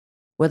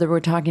Whether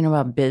we're talking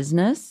about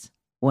business,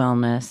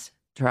 wellness,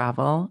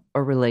 travel,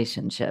 or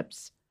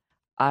relationships,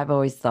 I've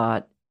always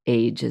thought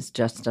age is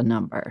just a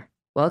number.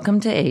 Welcome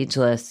to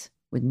Ageless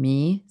with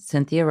me,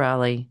 Cynthia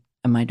Rowley,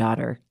 and my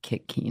daughter,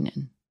 Kit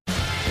Keenan.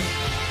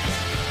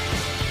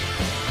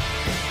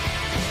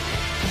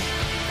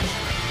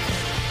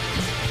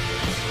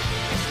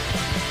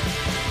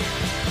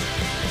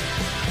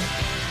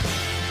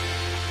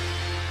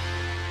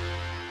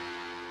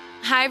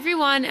 Hi,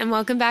 everyone, and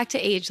welcome back to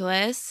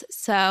Ageless.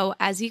 So,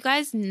 as you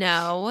guys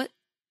know,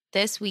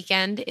 this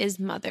weekend is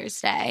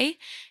Mother's Day,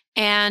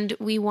 and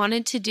we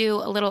wanted to do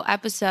a little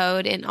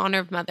episode in honor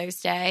of Mother's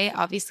Day.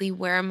 Obviously,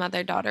 we're a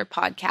mother-daughter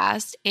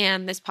podcast,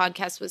 and this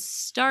podcast was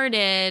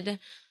started,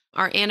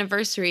 our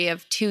anniversary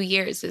of 2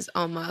 years is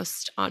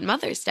almost on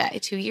Mother's Day,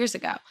 2 years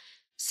ago.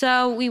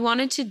 So we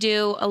wanted to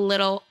do a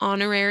little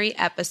honorary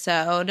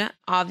episode.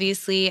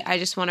 Obviously, I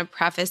just want to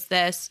preface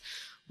this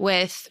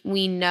with,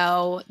 we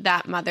know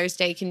that Mother's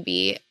Day can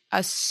be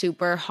a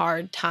super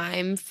hard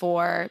time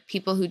for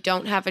people who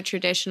don't have a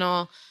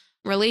traditional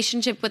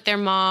relationship with their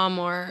mom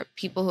or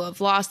people who have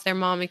lost their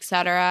mom,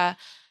 etc.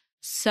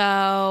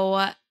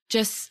 So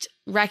just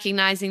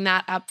recognizing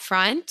that up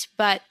front.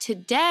 But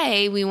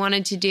today we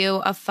wanted to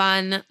do a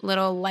fun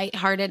little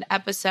lighthearted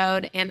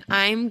episode, and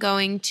I'm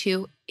going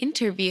to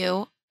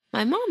interview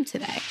my mom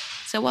today.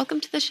 So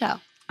welcome to the show.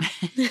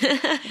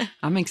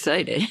 I'm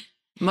excited.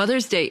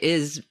 Mother's Day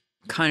is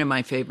kind of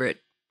my favorite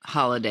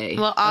holiday.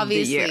 Well,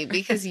 obviously, of the year.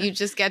 because you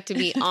just get to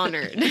be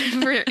honored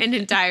for an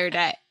entire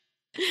day.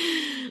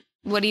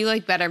 What do you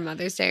like better,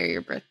 Mother's Day or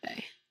your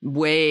birthday?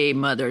 Way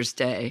Mother's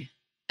Day.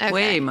 Okay.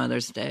 Way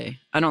Mother's Day.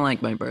 I don't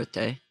like my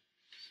birthday.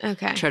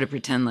 Okay. I try to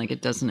pretend like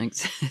it doesn't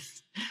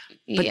exist.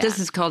 But this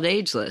is called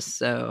Ageless,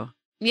 so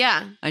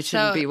yeah, I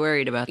shouldn't be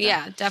worried about that.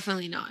 Yeah,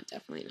 definitely not.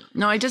 Definitely not.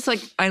 No,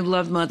 I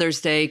love Mother's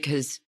Day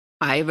because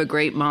I have a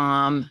great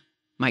mom.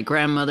 My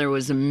grandmother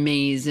was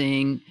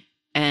amazing.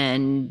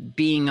 And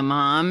being a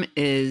mom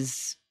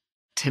is,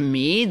 to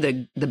me,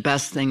 the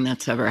best thing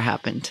that's ever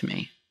happened to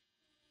me.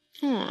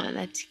 Oh,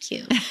 that's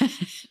cute.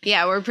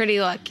 Yeah, we're pretty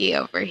lucky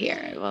over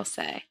here, I will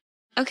say.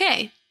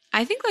 Okay,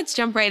 I think let's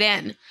jump right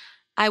in.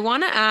 I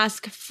want to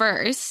ask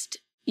first,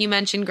 you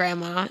mentioned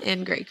grandma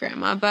and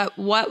great-grandma, but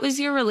what was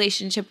your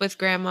relationship with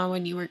grandma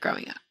when you were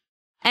growing up?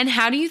 And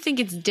how do you think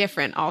it's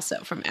different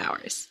also from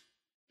ours?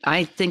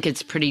 I think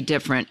it's pretty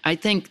different. I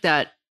think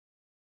that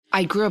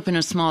I grew up in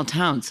a small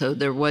town, so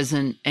there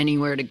wasn't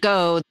anywhere to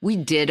go. We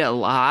did a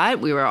lot.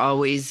 We were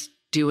always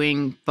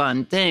doing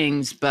fun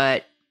things,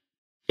 but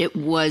it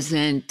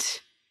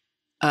wasn't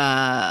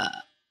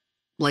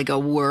like a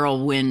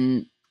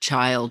whirlwind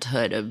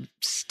childhood of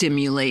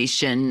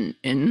stimulation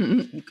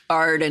in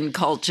art and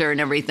culture and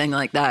everything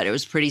like that. It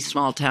was pretty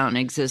small town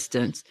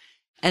existence.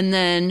 And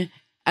then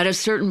at a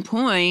certain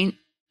point,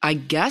 I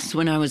guess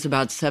when I was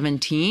about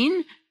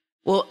 17,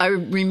 well, I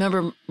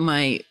remember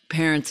my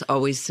parents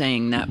always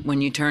saying that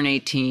when you turn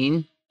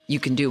 18, you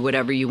can do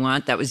whatever you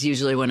want. That was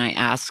usually when I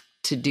asked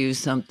to do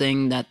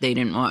something that they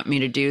didn't want me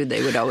to do.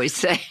 They would always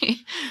say,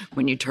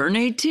 when you turn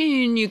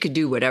 18, you could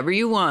do whatever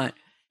you want.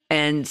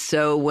 And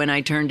so when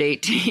I turned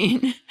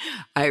 18,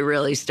 I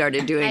really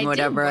started doing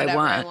whatever I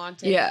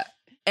want. Yeah.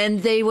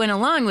 And they went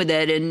along with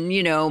it. And,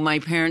 you know, my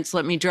parents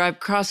let me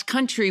drive cross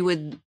country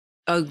with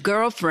a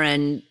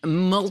girlfriend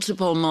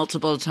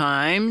multiple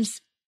times,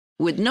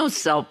 with no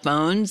cell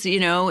phones, you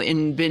know,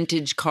 in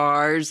vintage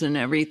cars and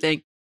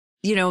everything.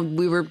 You know,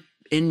 we were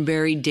in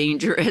very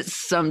dangerous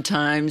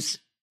sometimes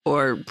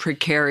or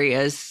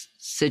precarious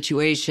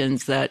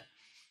situations that,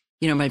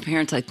 you know, my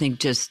parents, I think,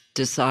 just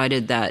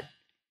decided that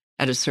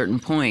at a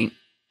certain point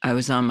I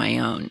was on my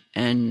own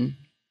and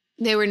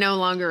they were no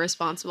longer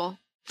responsible.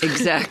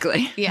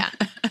 Exactly. Yeah.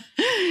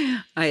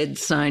 I had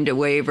signed a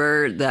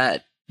waiver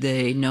that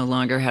they no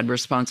longer had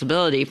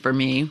responsibility for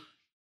me.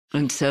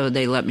 And so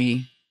they let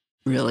me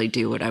really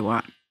do what I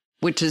want,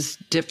 which is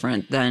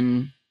different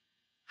than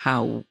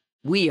how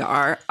we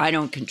are. I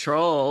don't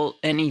control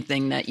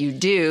anything that you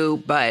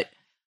do, but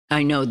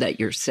I know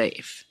that you're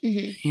safe,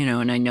 you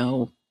know, and I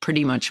know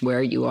pretty much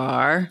where you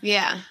are.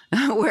 Yeah.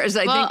 Whereas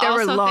I think there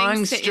were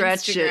long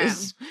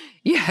stretches.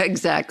 Yeah,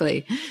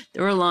 exactly.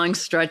 There were long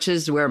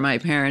stretches where my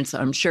parents,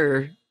 I'm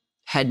sure,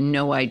 had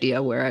no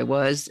idea where I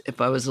was,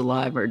 if I was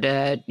alive or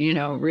dead, you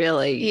know,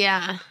 really.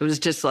 Yeah. It was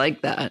just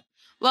like that.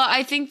 Well,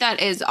 I think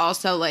that is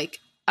also like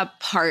a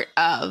part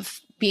of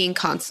being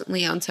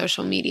constantly on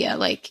social media.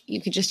 Like, you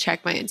could just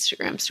check my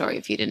Instagram story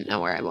if you didn't know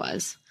where I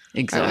was.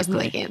 Exactly. I wasn't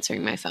like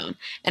answering my phone.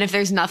 And if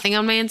there's nothing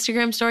on my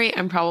Instagram story,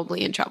 I'm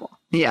probably in trouble.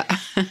 Yeah.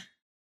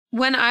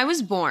 When I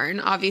was born,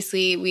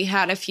 obviously we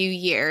had a few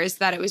years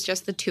that it was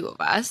just the two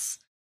of us.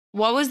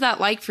 What was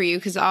that like for you?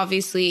 Because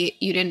obviously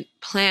you didn't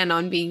plan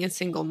on being a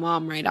single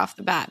mom right off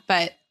the bat,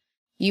 but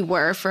you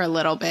were for a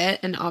little bit.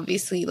 And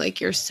obviously, like,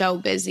 you're so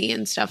busy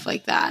and stuff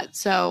like that.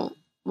 So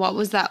what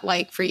was that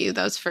like for you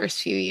those first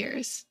few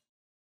years?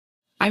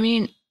 I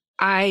mean,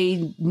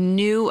 I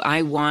knew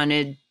I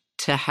wanted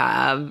to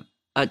have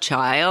a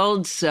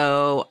child,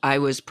 so I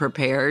was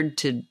prepared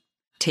to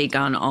take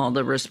on all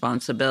the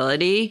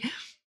responsibility.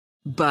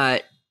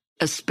 But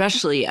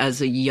especially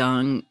as a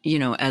young,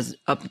 as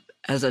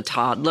a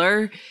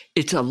toddler,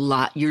 it's a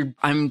lot.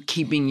 I'm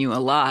keeping you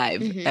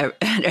alive at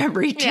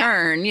every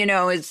turn.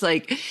 It's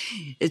like,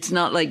 it's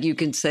not like you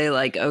can say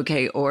like,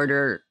 okay,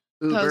 order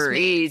Uber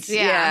Eats.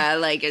 Yeah.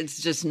 Like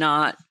it's just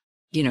not,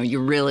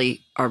 you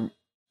really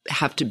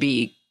have to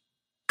be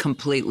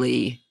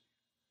completely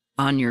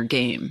on your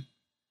game.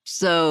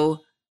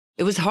 So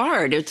it was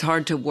hard. It's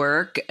hard to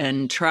work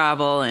and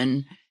travel.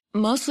 And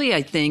mostly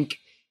I think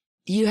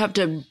you have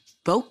to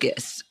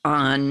focus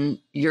on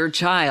your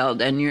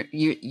child, and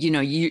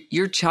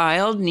your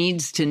child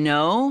needs to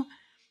know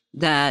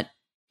that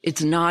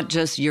it's not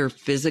just your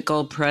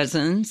physical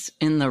presence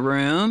in the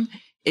room.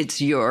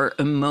 It's your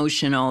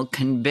emotional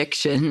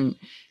conviction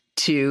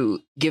to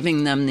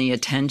giving them the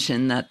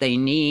attention that they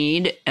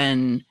need.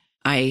 And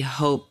I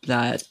hope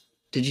that,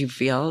 did you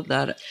feel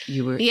that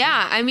you were?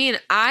 Yeah. I mean,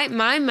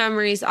 my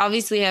memories,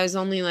 obviously I was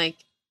only like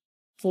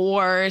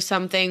 4 or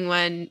something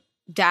when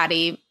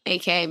Daddy,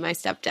 aka my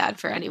stepdad,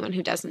 for anyone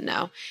who doesn't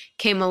know,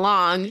 came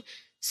along.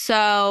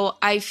 So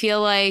I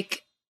feel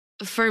like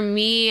for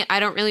me,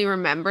 I don't really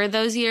remember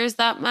those years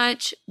that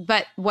much.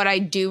 But what I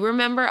do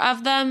remember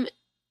of them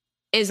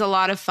is a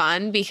lot of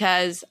fun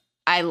because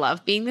I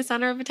love being the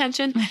center of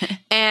attention.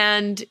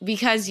 And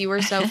because you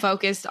were so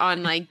focused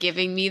on like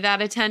giving me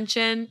that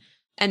attention,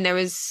 and there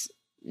was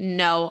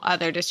no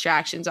other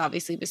distractions,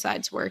 obviously,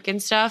 besides work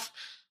and stuff.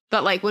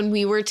 But like when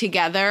we were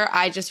together,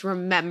 I just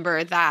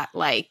remember that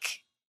like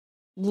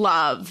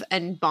love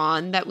and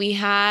bond that we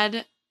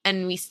had,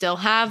 and we still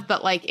have,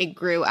 but like it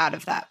grew out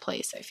of that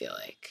place, I feel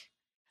like.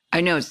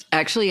 I know.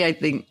 Actually, I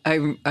think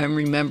I'm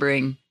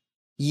remembering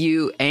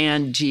you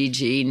and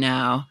Gigi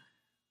now.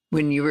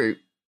 When you were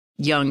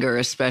younger,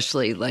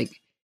 especially, like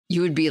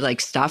you would be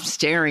like, stop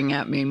staring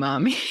at me,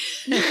 Mommy.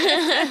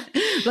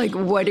 Like,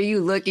 what are you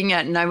looking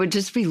at? And I would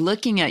just be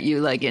looking at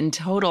you like in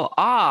total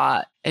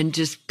awe, and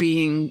just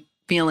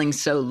feeling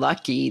so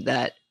lucky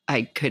that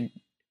I could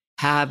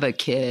have a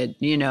kid,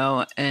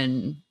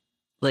 and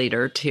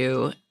later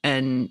too.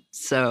 And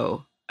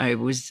so I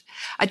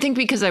think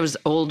because I was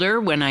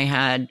older when I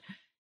had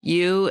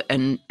you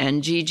and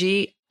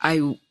Gigi,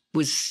 I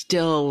was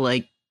still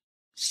like,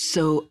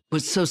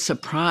 was so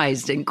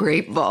surprised and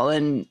grateful,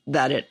 and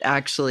that it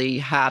actually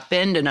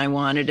happened, and I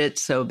wanted it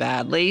so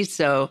badly.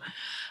 So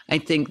I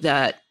think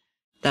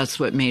that's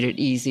what made it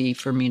easy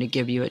for me to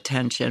give you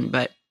attention.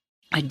 But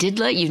I did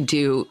let you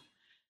do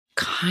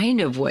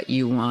kind of what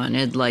you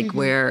wanted, like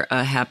wear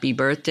a happy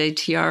birthday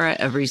tiara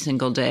every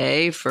single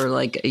day for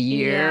like a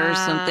year or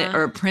something,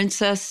 or a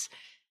princess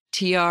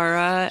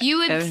tiara. You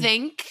would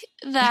think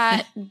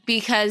that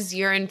because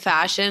you're in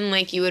fashion,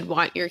 like you would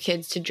want your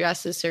kids to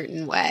dress a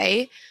certain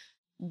way.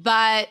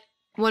 But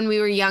when we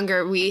were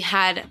younger, we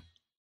had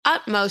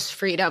utmost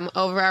freedom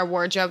over our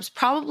wardrobes,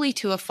 probably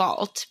to a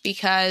fault,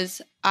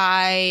 because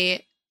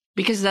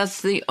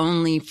that's the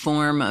only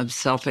form of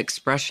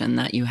self-expression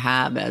that you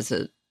have as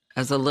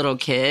a little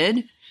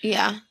kid.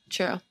 Yeah,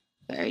 true.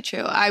 Very true.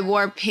 I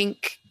wore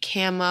pink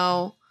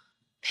camo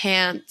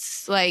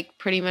pants like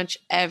pretty much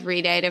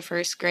every day to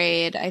first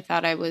grade. I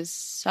thought I was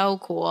so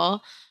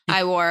cool.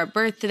 I wore a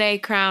birthday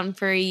crown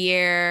for a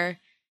year.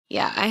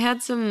 Yeah, I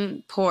had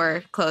some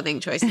poor clothing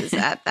choices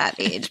at that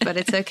age, but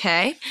it's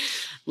okay.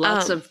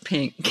 Lots of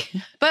pink.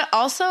 But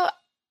also,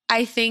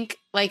 I think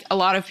like a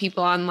lot of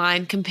people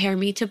online compare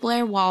me to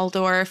Blair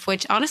Waldorf,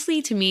 which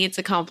honestly to me, it's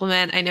a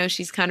compliment. I know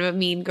she's kind of a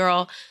mean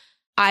girl.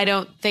 I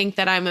don't think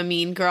that I'm a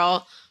mean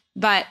girl,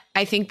 but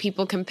I think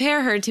people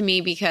compare her to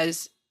me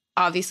because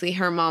obviously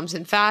her mom's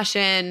in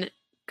fashion,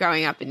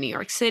 growing up in New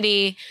York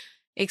City,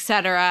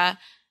 etc.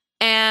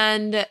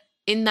 And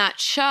in that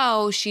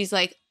show, she's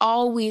like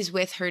always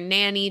with her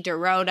nanny,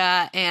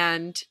 Dorota,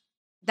 and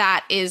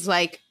that is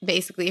like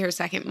basically her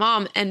second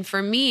mom. And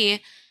for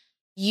me,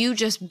 you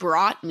just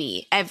brought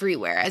me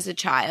everywhere as a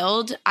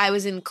child. I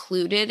was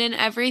included in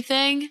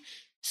everything.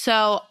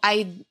 So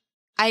I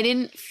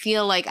didn't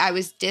feel like I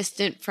was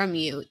distant from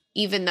you,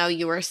 even though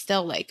you were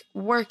still like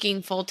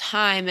working full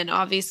time and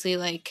obviously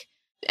like,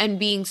 and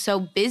being so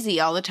busy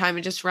all the time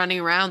and just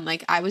running around.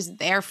 Like I was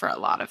there for a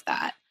lot of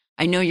that.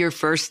 I know your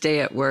first day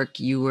at work,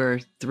 you were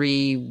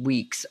 3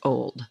 weeks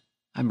old.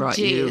 I brought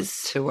you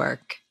to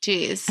work.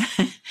 Jeez.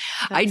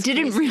 I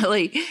didn't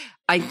really,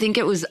 I think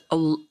it was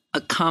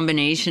a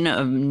combination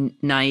of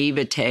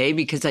naivete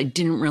because I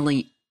didn't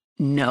really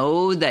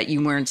know that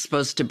you weren't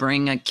supposed to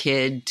bring a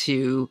kid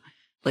to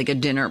like a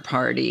dinner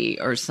party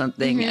or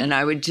something. Mm-hmm. And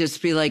I would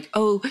just be like,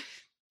 oh,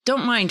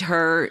 don't mind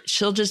her.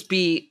 She'll just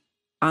be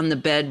on the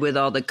bed with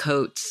all the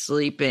coats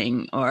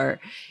sleeping. Or,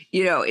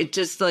 it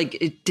just like,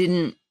 it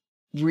didn't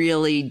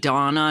really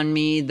dawn on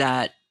me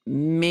that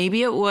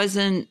maybe it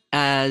wasn't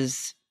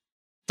as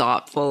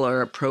thoughtful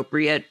or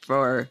appropriate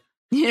for,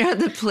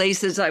 the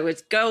places I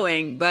was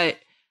going. But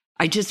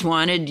I just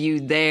wanted you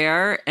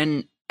there.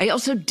 And I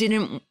also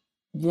didn't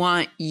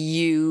want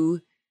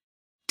you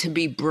to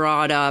be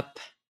brought up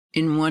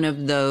in one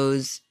of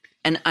those,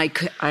 and I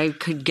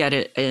could get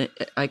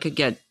it. I could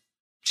get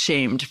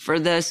shamed for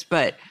this,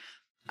 but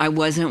I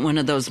wasn't one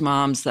of those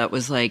moms that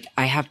was like,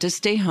 I have to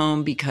stay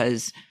home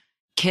because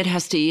kid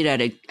has to eat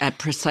at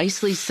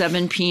precisely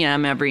 7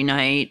 p.m. every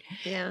night.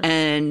 Yeah.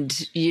 And,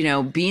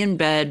 be in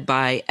bed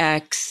by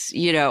X,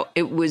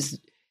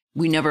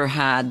 we never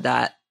had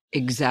that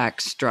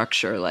exact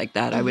structure like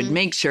that. I would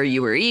make sure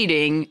you were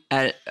eating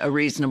at a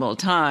reasonable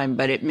time,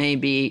 but it may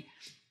be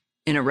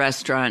in a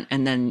restaurant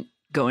and then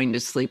going to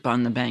sleep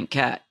on the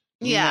banquette.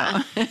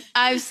 Yeah.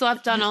 I've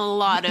slept on a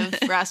lot of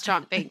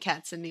restaurant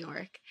banquettes in New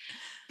York.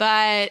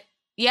 But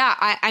yeah,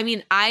 I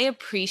mean, I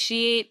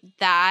appreciate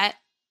that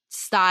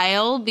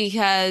style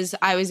because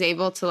I was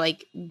able to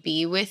like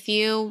be with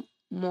you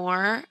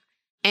more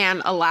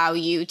and allow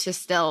you to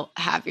still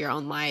have your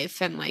own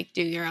life and like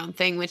do your own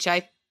thing, which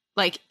I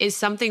like is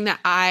something that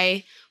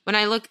when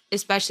I look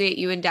especially at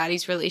you and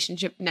Daddy's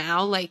relationship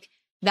now, like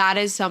that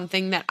is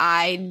something that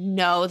I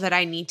know that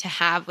I need to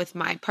have with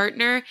my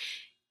partner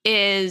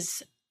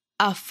is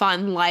a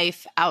fun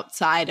life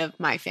outside of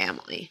my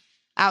family,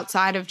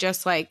 outside of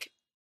just like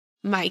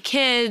my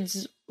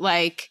kids,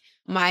 like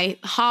my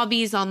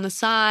hobbies on the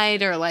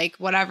side or like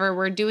whatever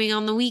we're doing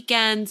on the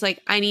weekends.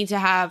 Like I need to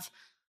have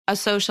a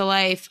social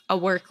life, a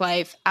work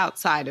life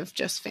outside of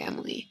just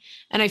family.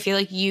 And I feel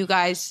like you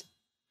guys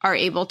are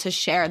able to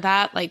share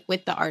that like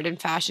with the art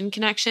and fashion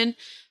connection,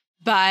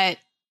 but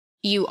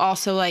you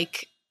also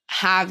like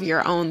have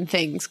your own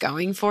things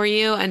going for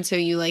you. And so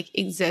you like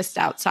exist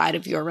outside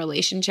of your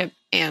relationship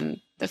and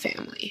the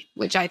family,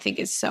 which I think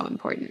is so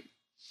important.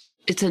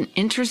 It's an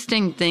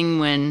interesting thing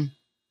when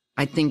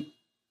I think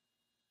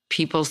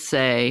people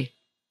say,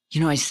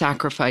 I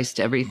sacrificed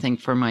everything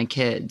for my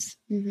kids.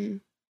 Mm-hmm.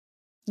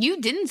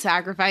 You didn't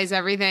sacrifice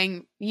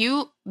everything.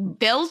 You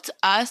built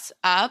us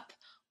up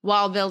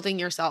while building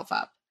yourself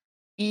up.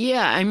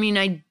 Yeah. I mean,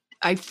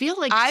 I feel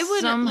like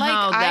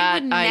somehow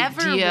that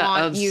idea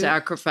of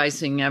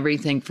sacrificing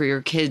everything for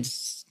your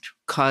kids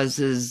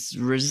causes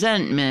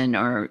resentment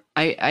or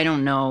I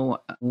don't know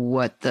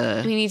what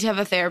we need to have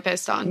a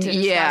therapist on to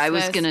discuss I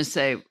was going to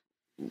say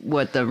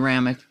what the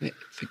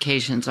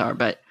ramifications are,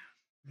 but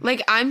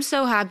like I'm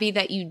so happy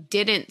that you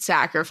didn't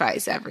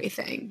sacrifice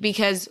everything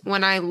because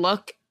when I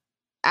look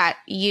at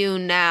you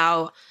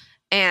now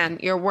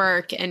and your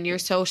work and your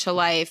social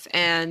life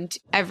and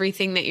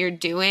everything that you're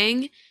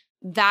doing,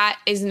 that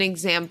is an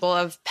example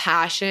of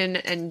passion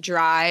and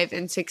drive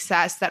and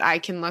success that I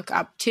can look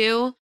up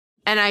to.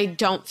 And I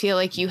don't feel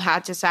like you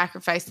had to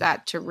sacrifice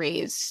that to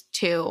raise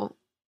two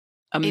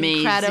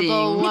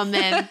incredible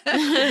women.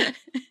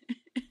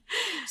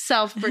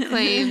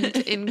 Self-proclaimed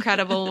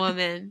incredible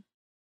woman.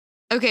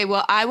 Okay,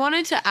 well, I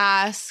wanted to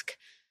ask,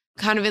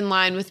 kind of in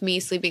line with me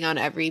sleeping on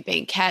every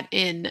banquette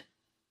in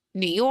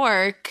New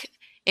York,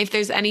 if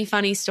there's any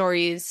funny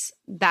stories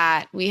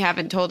that we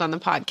haven't told on the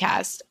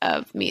podcast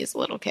of me as a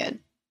little kid.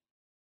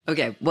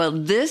 Okay, well,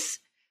 this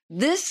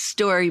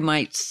story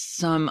might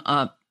sum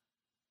up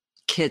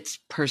Kit's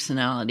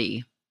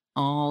personality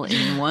all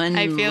in one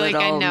I feel like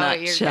I know nutshell.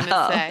 what you're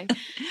going to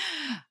say.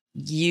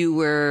 You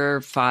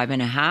were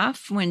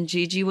 5.5 when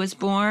Gigi was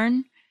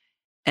born,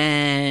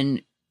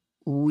 and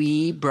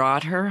we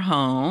brought her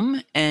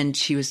home, and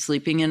she was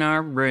sleeping in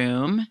our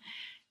room.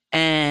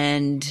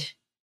 And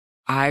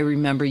I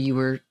remember you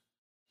were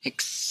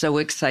so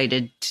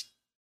excited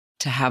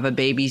to have a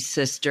baby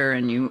sister,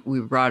 and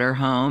we brought her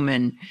home,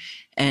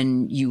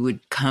 and you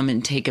would come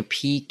and take a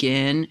peek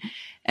in.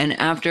 And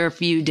after a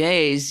few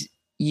days,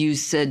 you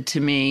said to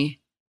me,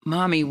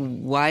 "Mommy,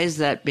 why is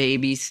that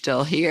baby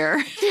still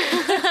here?"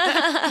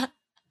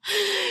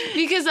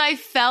 Because I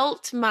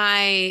felt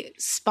my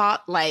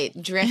spotlight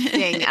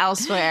drifting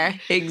elsewhere.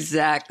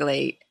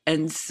 Exactly.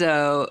 And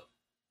so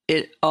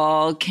it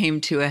all came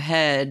to a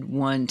head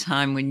one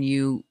time when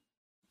you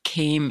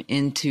came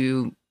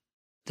into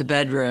the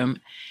bedroom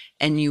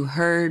and you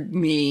heard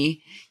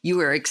me. You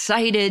were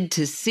excited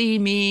to see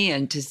me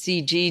and to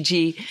see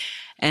Gigi.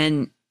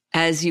 And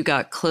as you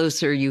got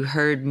closer, you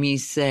heard me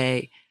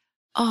say,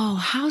 "Oh,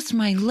 how's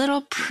my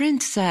little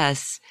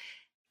princess?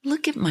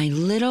 Look at my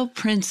little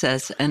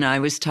princess." And I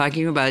was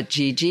talking about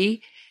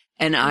Gigi.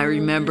 And I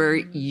remember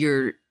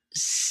your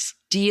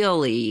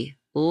steely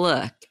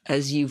look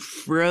as you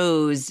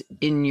froze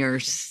in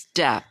your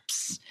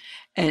steps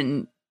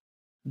and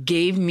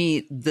gave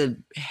me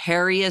the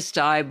hairiest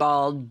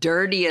eyeball,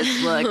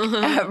 dirtiest look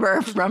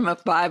ever from a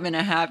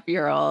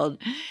 5.5-year-old.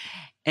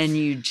 And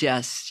you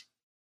just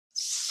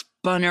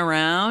spun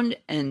around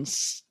and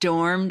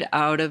stormed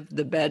out of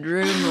the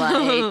bedroom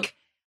like,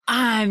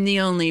 "I'm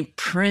the only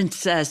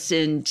princess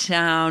in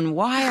town.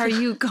 Why are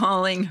you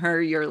calling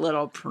her your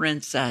little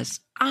princess?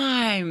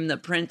 I'm the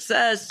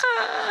princess.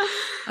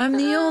 I'm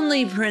the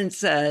only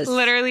princess."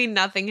 Literally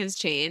nothing has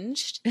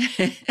changed.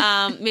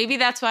 Maybe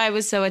that's why I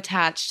was so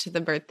attached to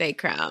the birthday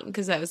crown,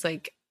 because I was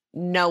like,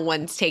 no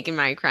one's taking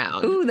my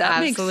crown. Ooh,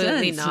 that Absolutely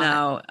makes sense not.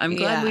 now. I'm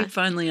glad we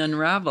finally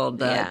unraveled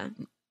that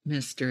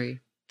mystery.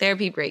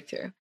 Therapy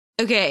breakthrough.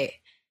 Okay,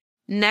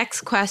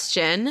 next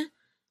question.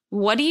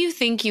 What do you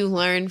think you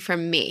learned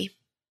from me?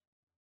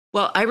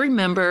 Well, I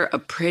remember a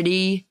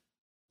pretty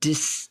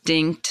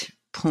distinct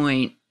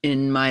point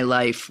in my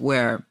life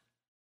where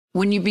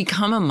when you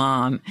become a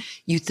mom,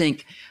 you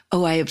think,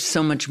 oh, I have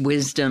so much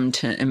wisdom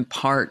to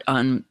impart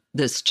on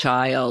this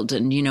child.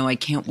 And, I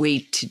can't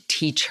wait to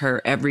teach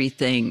her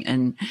everything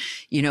and,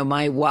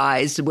 my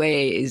wise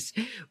ways,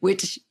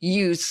 which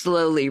you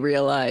slowly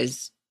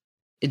realize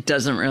it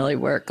doesn't really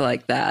work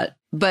like that.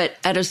 But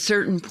at a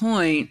certain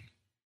point,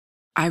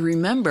 I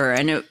remember,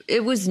 and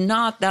it was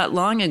not that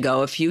long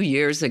ago, a few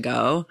years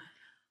ago,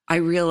 I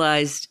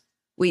realized,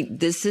 wait,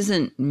 this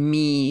isn't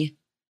me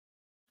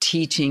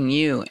teaching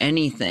you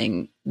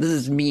anything. This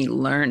is me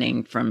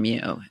learning from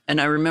you. And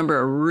I remember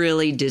a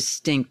really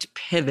distinct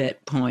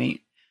pivot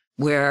point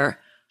where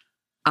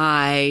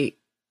I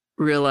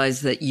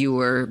realized that you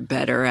were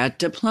better at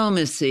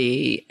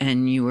diplomacy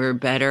and you were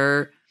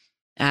better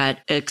at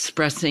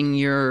expressing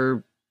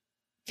your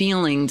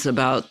feelings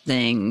about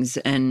things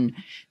and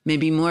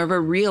maybe more of a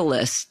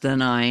realist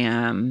than I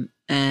am.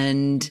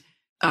 And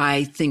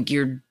I think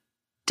you're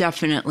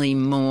definitely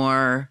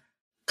more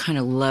kind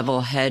of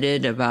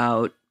level-headed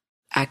about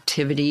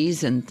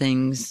activities and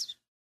things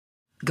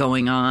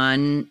going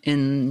on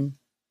in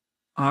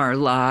our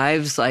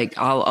lives. Like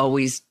I'll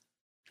always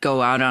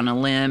go out on a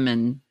limb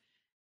and,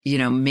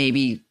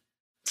 maybe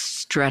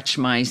stretch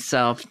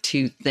myself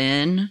too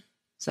thin.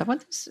 Is that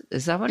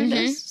what it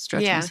is?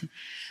 Stretch myself.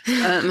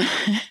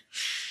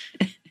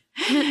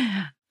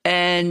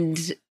 And,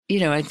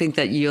 I think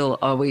that you'll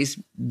always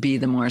be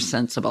the more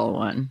sensible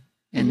one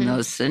in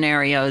those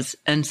scenarios.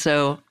 And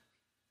so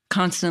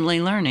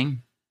constantly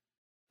learning.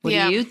 What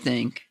do you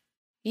think?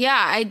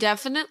 Yeah, I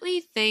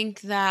definitely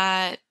think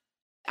that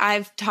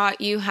I've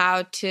taught you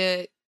how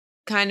to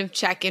kind of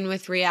check in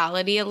with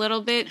reality a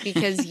little bit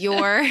because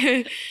your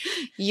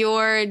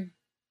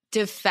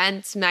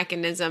defense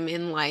mechanism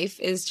in life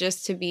is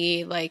just to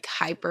be like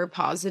hyper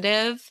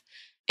positive.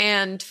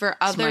 And for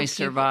other people,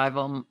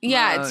 survival mode.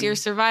 Yeah, it's your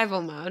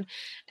survival mode.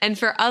 And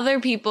for other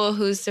people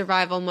whose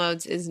survival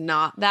modes is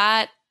not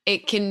that,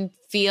 it can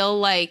feel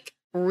like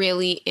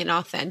really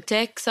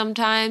inauthentic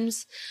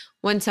sometimes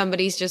when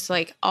somebody's just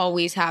like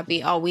always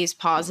happy, always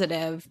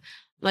positive,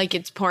 like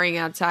it's pouring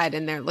outside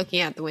and they're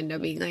looking out the window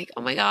being like,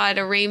 oh my God,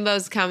 a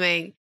rainbow's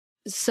coming.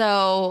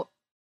 So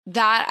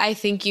that I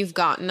think you've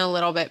gotten a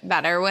little bit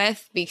better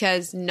with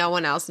because no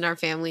one else in our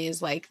family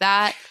is like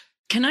that.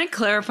 Can I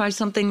clarify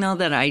something though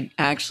that I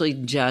actually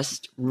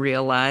just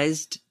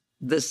realized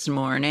this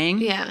morning?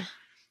 Yeah.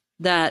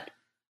 That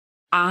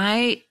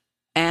I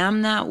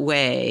am that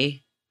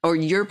way, or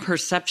your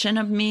perception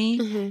of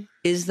me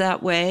is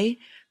that way,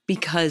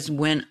 because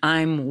when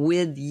I'm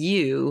with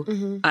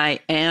you, I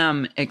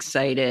am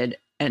excited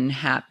and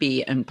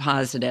happy and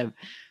positive.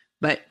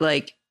 But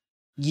like,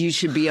 you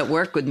should be at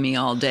work with me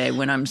all day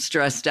when I'm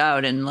stressed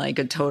out and like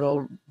a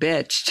total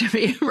bitch to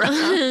be around.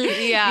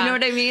 Yeah. You know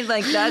what I mean?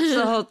 Like that's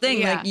the whole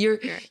thing. Like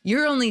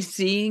you're only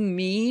seeing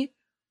me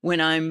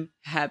when I'm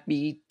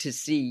happy to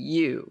see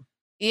you.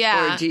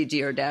 Yeah. Or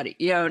Gigi or Daddy.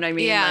 You know what I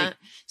mean? Yeah. Like,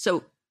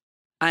 so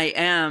I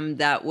am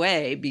that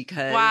way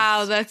because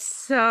wow, that's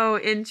so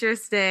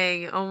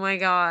interesting. Oh my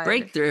God.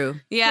 Breakthrough.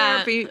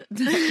 Yeah.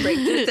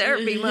 Breakthrough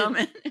therapy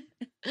moment.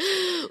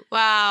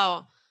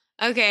 Wow.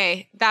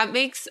 Okay, that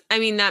makes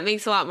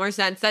a lot more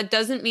sense. That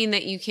doesn't mean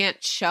that you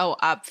can't show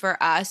up for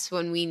us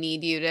when we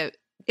need you to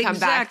come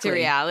back to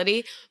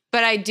reality.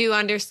 But I do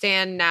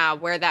understand now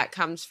where that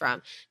comes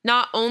from.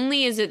 Not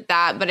only is it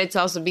that, but it's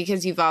also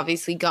because you've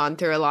obviously gone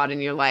through a lot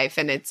in your life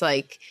and it's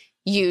like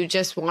you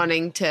just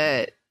wanting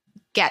to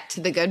get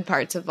to the good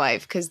parts of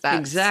life because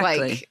that's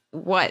like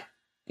what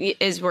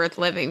is worth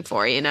living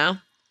for,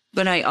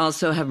 But I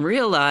also have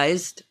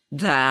realized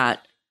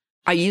that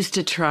I used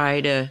to try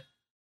to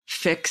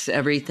fix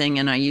everything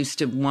and I used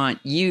to want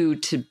you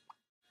to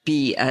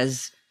be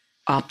as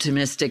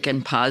optimistic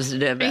and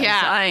positive as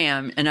I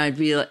am. And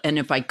and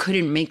if I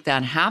couldn't make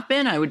that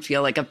happen, I would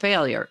feel like a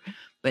failure.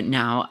 But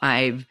now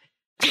I've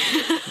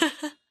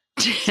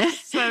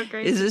so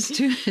great. Is this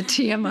too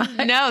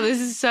TMI? No,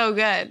 this is so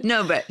good.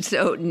 No, but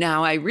so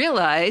now I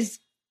realize,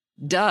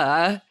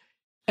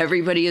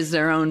 everybody is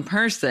their own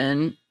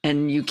person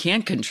and you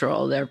can't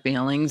control their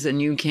feelings and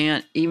you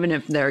can't, even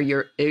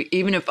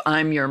if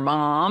I'm your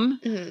mom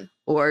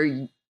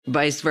or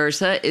vice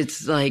versa,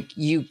 it's like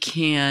you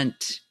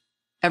can't,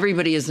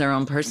 everybody is their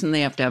own person.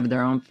 They have to have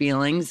their own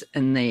feelings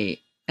and they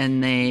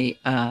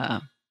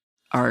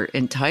are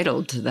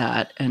entitled to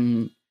that.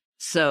 And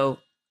so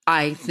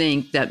I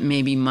think that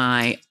maybe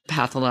my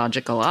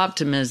pathological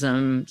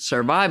optimism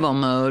survival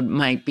mode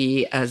might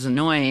be as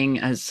annoying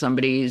as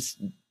somebody's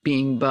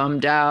being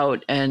bummed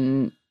out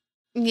and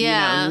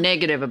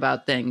negative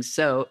about things.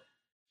 So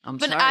I'm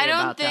sorry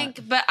about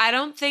that. But I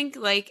don't think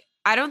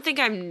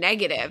I'm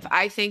negative.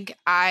 I think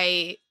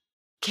I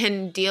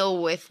can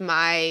deal with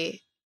my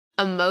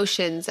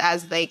emotions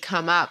as they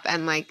come up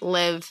and like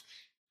live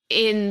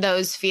in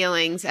those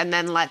feelings and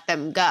then let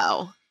them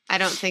go. I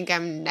don't think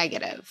I'm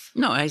negative.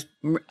 No, I'm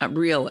a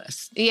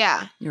realist.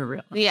 Yeah. You're a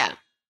realist. Yeah.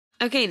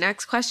 Okay,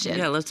 next question.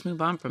 Yeah, let's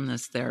move on from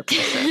this therapy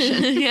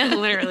session. Yeah,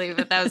 literally,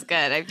 but that was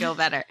good. I feel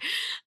better.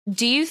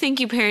 Do you think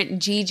you parent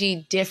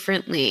Gigi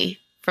differently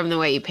from the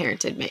way you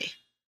parented me?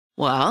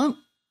 Well,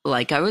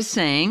 like I was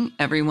saying,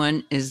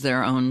 everyone is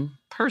their own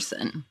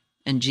person.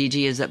 And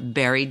Gigi is a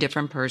very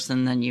different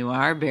person than you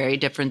are, very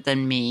different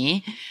than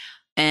me.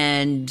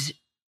 And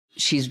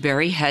she's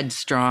very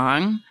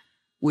headstrong,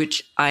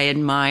 which I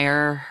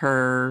admire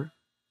her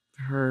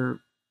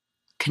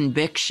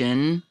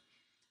conviction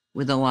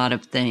with a lot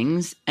of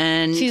things.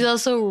 And she's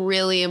also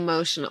really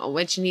emotional,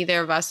 which neither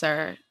of us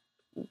are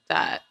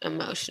that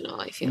emotional,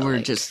 I feel we're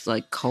like. just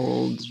like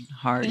cold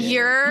hearted.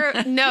 You're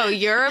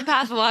a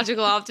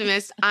pathological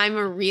optimist. I'm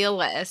a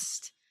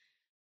realist,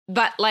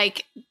 but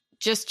like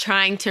just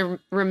trying to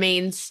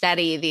remain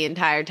steady the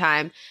entire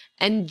time.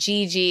 And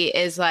Gigi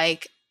is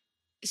like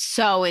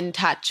so in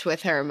touch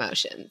with her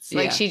emotions.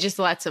 Like she just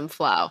lets them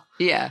flow.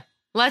 Yeah.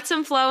 Lets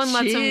them flow and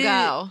lets them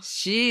go.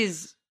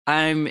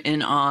 I'm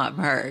in awe of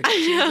her.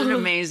 She's an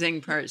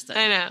amazing person.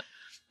 I know.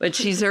 But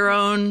she's her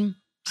own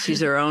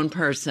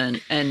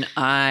person, and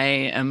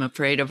I am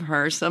afraid of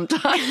her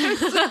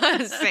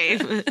sometimes.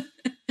 Same.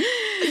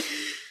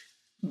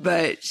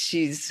 But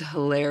she's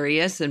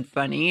hilarious and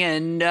funny.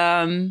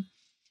 And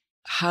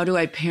how do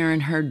I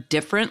parent her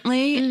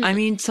differently? I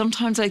mean,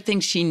 sometimes I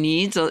think she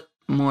needs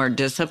more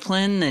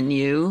discipline than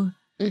you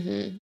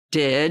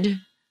did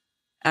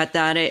at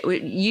that age.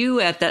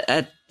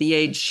 At the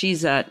age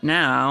she's at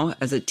now,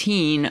 as a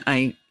teen,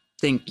 I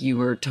think you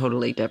were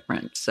totally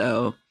different.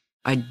 So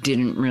I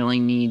didn't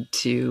really need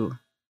to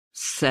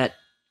set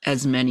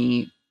as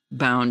many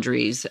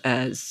boundaries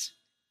as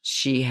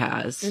she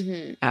has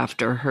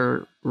after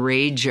her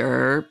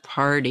Rager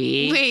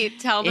party.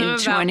 Wait, tell them in about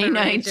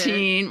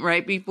 2019,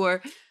 right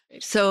before.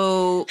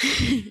 So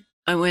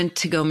I went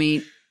to go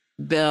meet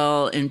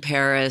Bill in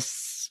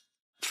Paris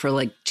for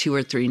like 2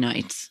 or 3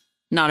 nights.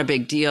 Not a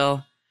big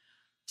deal.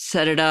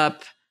 Set it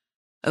up.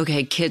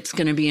 Okay, Kit's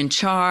going to be in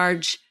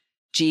charge.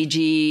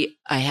 Gigi,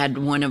 I had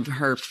one of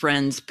her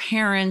friend's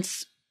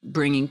parents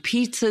bringing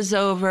pizzas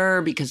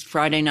over because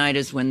Friday night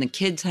is when the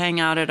kids hang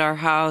out at our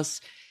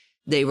house.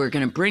 They were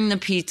going to bring the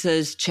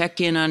pizzas, check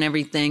in on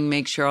everything,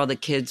 make sure all the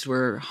kids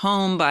were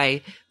home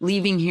by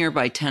leaving here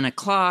by 10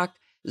 o'clock.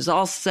 It was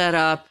all set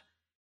up.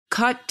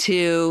 Cut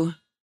to,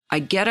 I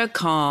get a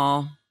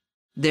call.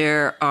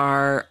 There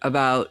are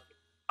about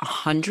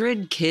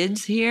 100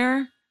 kids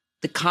here.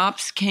 The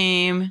cops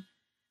came.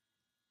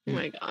 Oh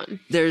my God.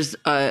 There's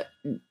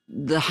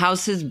the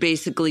house is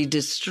basically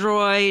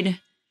destroyed.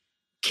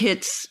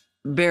 Kit's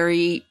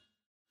very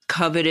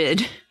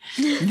coveted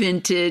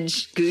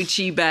vintage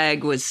Gucci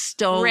bag was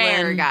stolen.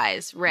 Rare,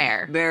 guys.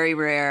 Rare. Very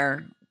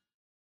rare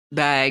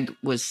bag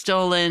was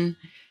stolen.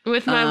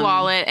 With my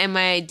wallet and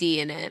my ID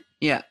in it.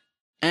 Yeah.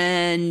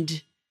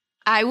 And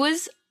I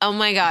was, oh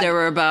my God. There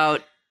were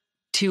about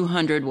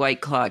 200 White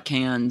Claw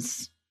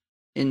cans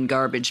in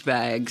garbage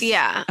bags.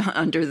 Yeah.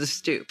 Under the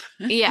stoop.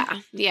 Yeah.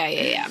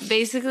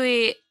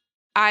 Basically,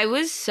 I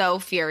was so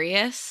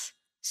furious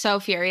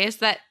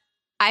that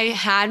I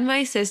had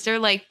my sister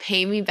like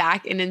pay me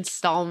back in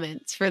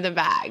installments for the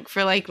bag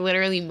for like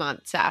literally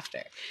months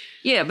after.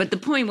 Yeah, but the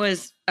point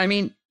was, I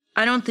mean,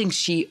 I don't think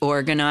she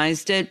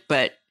organized it,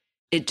 but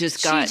it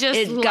just got let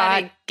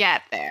it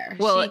get there.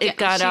 Well, it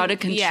got out of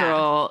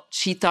control. Yeah.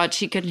 She thought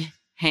she could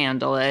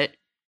handle it.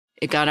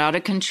 It got out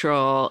of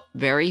control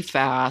very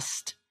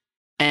fast.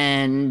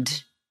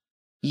 And,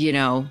 you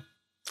know,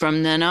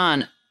 from then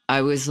on,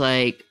 I was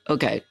like,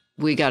 okay,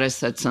 we got to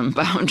set some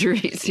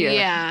boundaries here.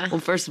 Yeah. Well,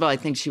 first of all, I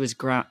think she was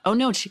I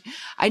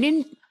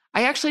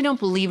actually don't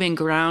believe in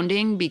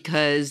grounding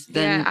because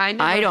then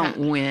I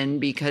don't win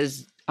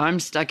because I'm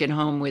stuck at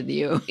home with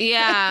you.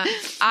 Yeah.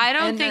 I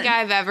don't think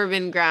I've ever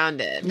been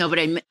grounded. No, but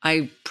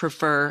I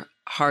prefer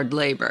hard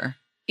labor.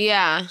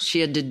 Yeah.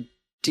 She had to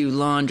do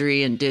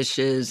laundry and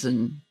dishes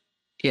and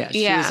she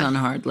was on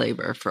hard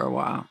labor for a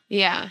while.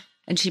 Yeah.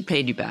 And she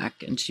paid you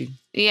back and she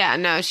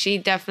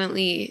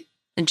definitely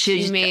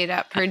she made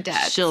up her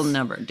debts. She'll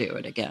never do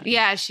it again.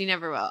 Yeah, she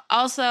never will.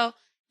 Also,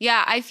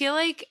 yeah, I feel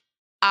like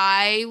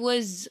I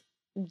was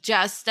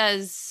just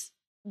as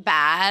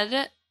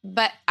bad,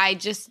 but I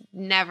just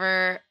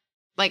never,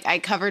 like, I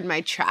covered my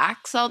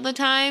tracks all the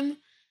time.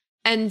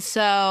 And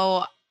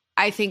so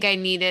I think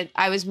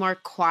I was more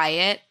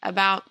quiet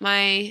about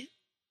my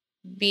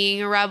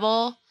being a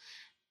rebel.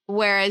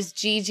 Whereas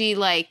Gigi,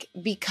 like,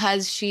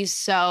 because she's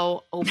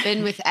so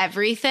open with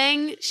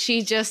everything,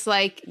 she just,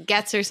 like,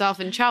 gets herself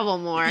in trouble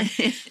more.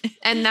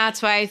 And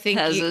that's why I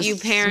think you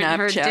parent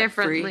her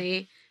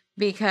differently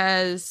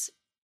because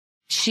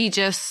she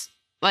just,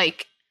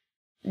 like,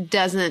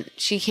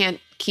 she can't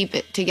keep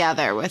it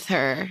together with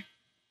her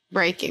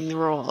breaking the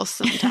rules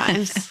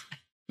sometimes.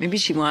 Maybe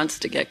she wants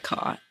to get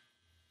caught.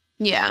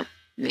 Yeah,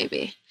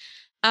 maybe.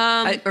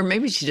 Or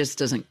maybe she just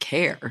doesn't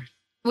care.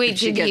 Wait,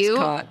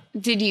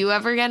 did you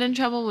ever get in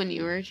trouble when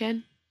you were a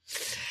kid?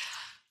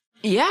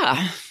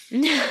 Yeah,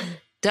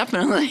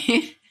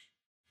 definitely.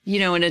 You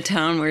know, in a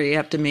town where you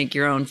have to make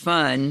your own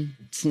fun,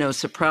 it's no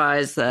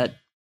surprise that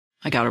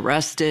I got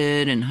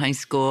arrested in high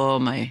school.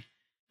 My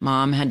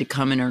mom had to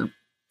come in her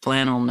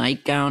flannel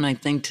nightgown, I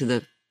think, to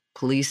the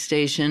police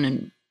station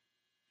and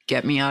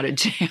get me out of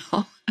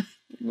jail.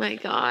 My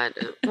God.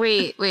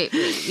 Wait.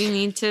 You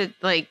need to,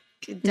 like,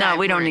 No,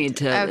 we don't more need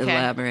into to it. Okay.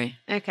 elaborate.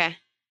 Okay.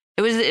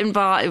 It was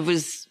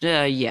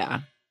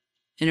yeah.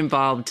 It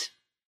involved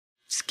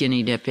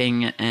skinny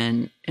dipping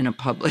and in a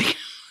public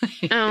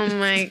place. Oh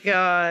my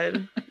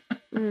God.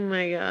 Oh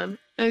my God.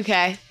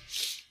 Okay.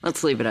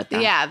 Let's leave it at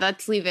that. Yeah,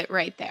 let's leave it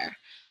right there.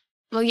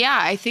 Well, yeah,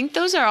 I think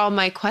those are all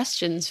my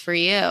questions for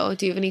you.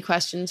 Do you have any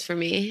questions for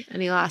me?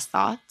 Any last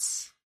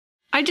thoughts?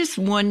 I just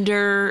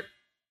wonder,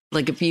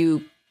 like, if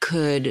you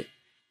could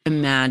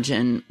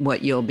imagine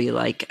what you'll be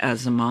like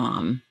as a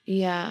mom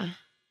Yeah.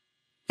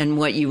 and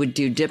what you would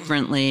do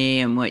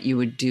differently and what you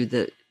would do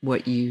the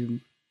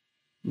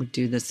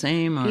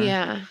same, or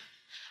Yeah.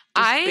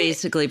 just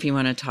basically if you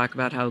want to talk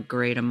about how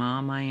great a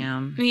mom I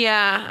am.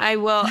 Yeah, I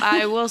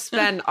will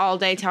spend all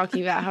day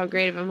talking about how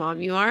great of a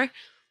mom you are,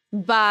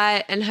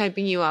 and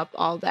hyping you up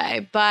all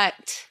day.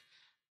 But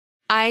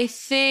I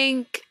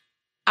think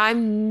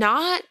I'm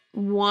not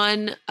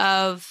one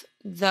of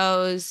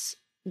those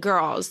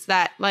girls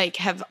that like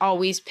have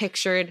always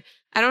pictured.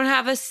 I don't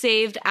have a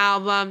saved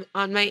album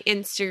on my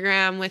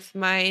Instagram with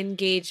my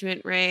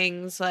engagement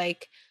rings.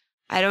 Like,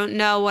 I don't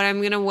know what I'm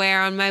going to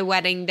wear on my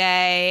wedding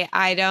day.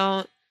 I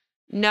don't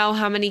know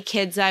how many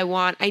kids I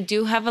want. I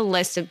do have a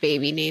list of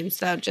baby names,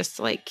 though, just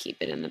to like keep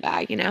it in the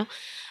bag, you know?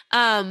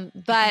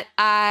 But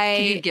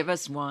Can you give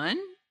us one?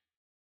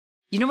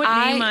 You know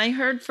what name I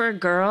heard for a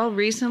girl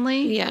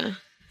recently? Yeah.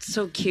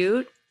 So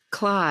cute.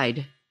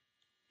 Clyde.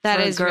 That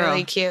For a is girl.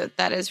 really cute.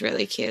 That is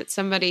really cute.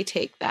 Somebody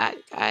take that,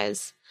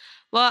 guys.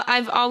 Well,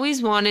 I've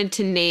always wanted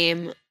to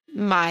name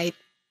my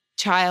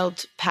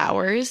child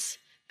Powers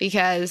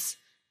because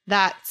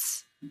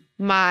that's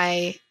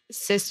my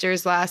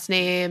sister's last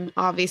name,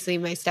 obviously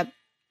my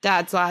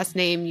stepdad's last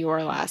name,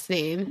 your last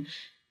name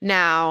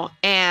now.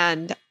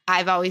 And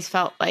I've always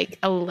felt like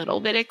a little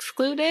bit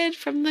excluded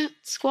from the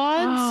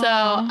squad. Aww.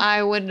 So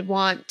I would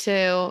want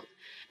to.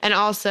 And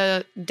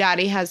also,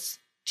 Daddy has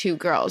 2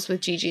 girls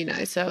with Gigi and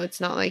I. So it's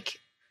not like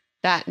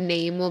that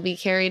name will be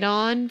carried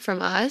on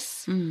from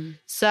us. Mm.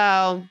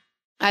 So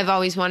I've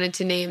always wanted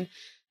to name,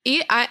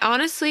 I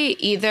honestly,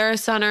 either a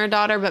son or a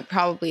daughter, but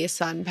probably a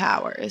son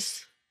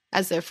Powers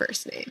as their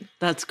first name.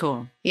 That's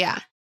cool. Yeah.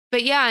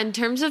 But yeah, in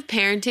terms of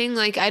parenting,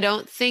 like, I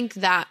don't think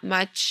that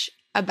much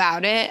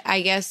about it.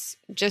 I guess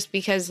just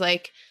because,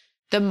 like,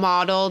 the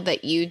model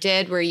that you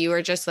did where you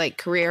were just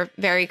like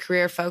very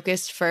career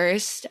focused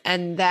first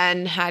and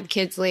then had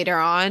kids later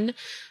on,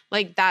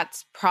 like,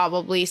 that's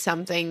probably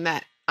something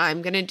that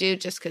I'm going to do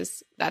just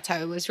because that's how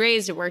I was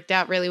raised. It worked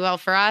out really well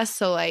for us.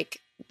 So, like,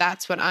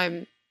 that's what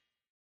I'm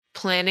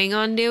planning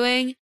on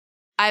doing.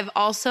 I've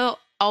also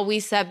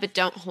always said, but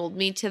don't hold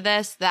me to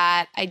this,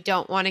 that I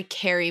don't want to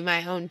carry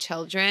my own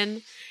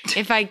children.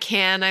 If I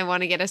can, I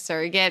want to get a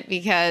surrogate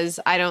because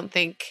I don't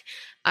think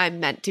I'm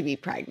meant to be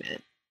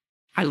pregnant.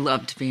 I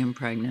loved being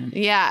pregnant.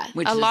 Yeah.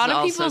 Which a lot is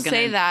of people also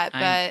say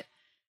that,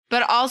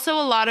 but also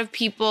a lot of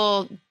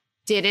people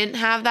didn't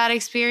have that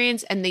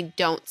experience and they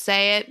don't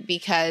say it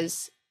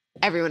because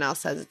everyone else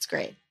says it's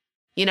great.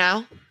 You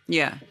know?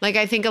 Yeah. Like,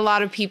 I think a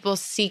lot of people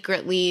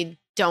secretly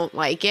don't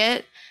like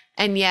it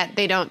and yet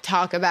they don't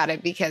talk about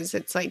it because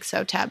it's like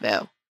so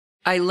taboo.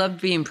 I loved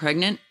being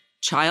pregnant.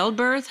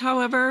 Childbirth,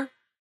 however,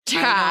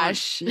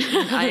 Trash.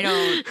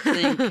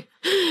 I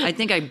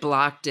think I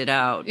blocked it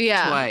out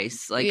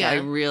twice. Like, Yeah.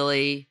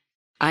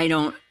 I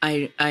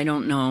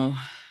don't know.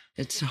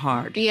 It's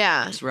hard.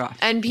 Yeah. It's rough.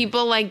 And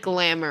people like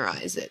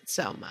glamorize it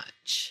so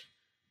much.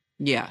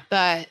 Yeah.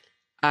 But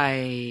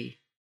I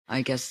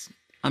guess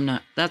I'm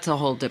not, that's a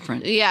whole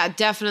different. yeah,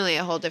 definitely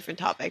a whole different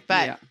topic.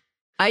 But yeah.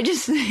 I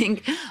just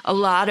think a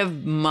lot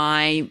of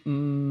my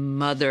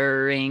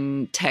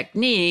mothering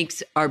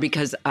techniques are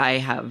because I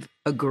have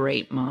a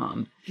great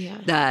mom. yeah.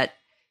 That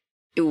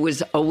it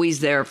was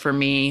always there for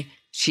me.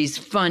 She's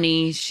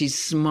funny. She's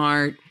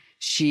smart.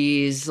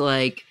 She's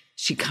like,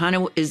 she kind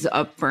of is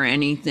up for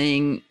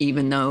anything,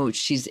 even though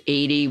she's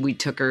 80. We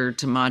took her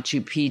to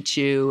Machu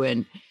Picchu.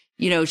 And,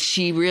 you know,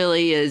 she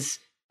really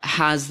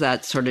has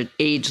that sort of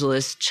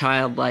ageless,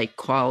 childlike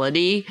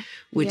quality,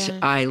 which Yeah.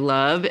 I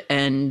love.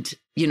 And,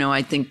 you know,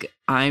 I think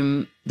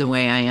I'm the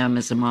way I am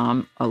as a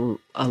mom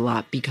a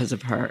lot because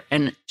of her.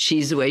 And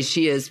she's the way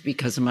she is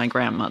because of my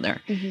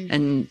grandmother. Mhm.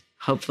 And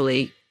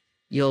hopefully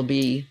you'll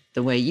be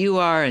the way you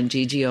are and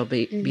Gigi will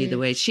be the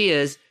way she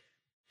is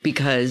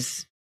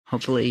because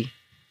hopefully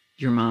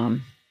your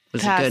mom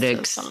was Pass a good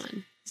those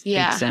on.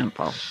 Yeah.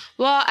 example.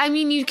 Well, I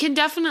mean, you can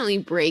definitely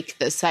break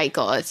the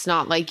cycle. It's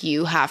not like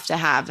you have to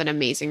have an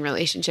amazing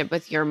relationship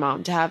with your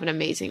mom to have an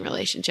amazing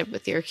relationship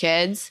with your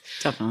kids.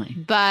 Definitely.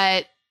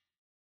 But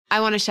I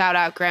want to shout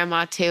out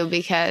Grandma too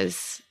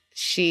because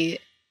she's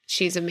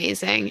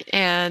amazing.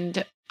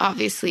 And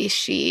obviously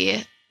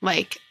she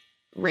like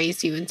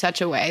raised you in such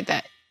a way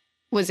that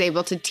was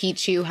able to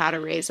teach you how to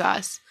raise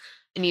us.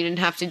 And you didn't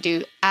have to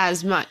do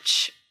as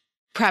much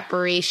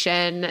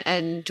preparation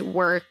and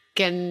work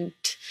and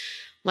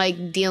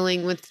like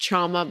dealing with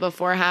trauma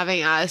before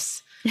having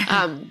us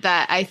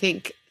that I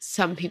think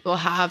some people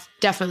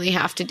definitely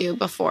have to do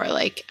before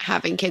like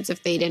having kids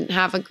if they didn't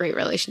have a great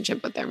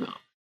relationship with their mom.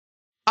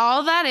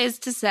 All that is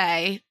to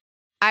say,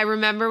 I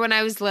remember when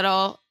I was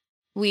little,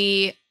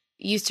 we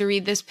used to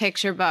read this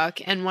picture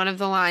book, and one of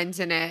the lines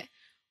in it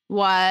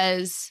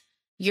was,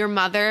 your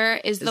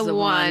mother is the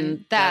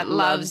one that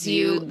loves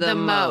you the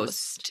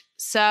most.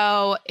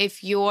 So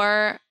if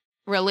your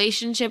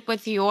relationship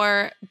with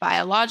your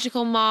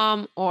biological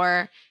mom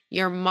or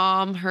your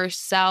mom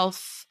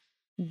herself,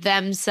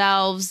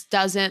 themselves,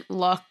 doesn't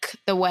look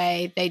the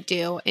way they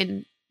do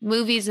in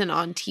movies and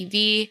on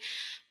TV,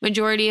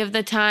 majority of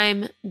the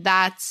time,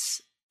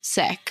 that's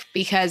sick.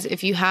 Because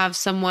if you have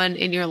someone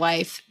in your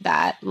life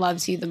that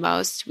loves you the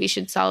most, we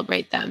should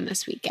celebrate them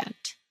this weekend.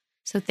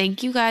 So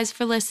thank you guys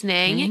for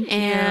listening,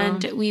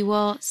 and we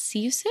will see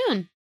you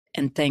soon.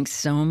 And thanks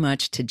so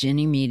much to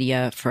Ginny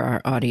Media for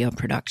our audio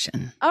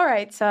production. All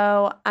right,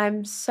 so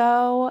I'm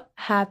so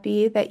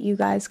happy that you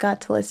guys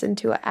got to listen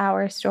to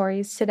our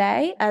stories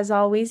today. As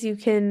always, you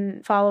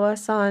can follow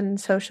us on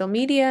social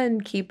media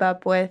and keep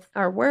up with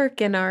our work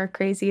and our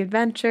crazy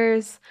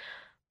adventures.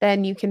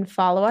 Then you can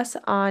follow us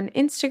on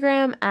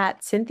Instagram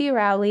at Cynthia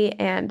Rowley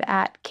and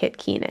at Kit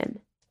Keenan.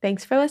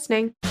 Thanks for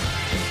listening.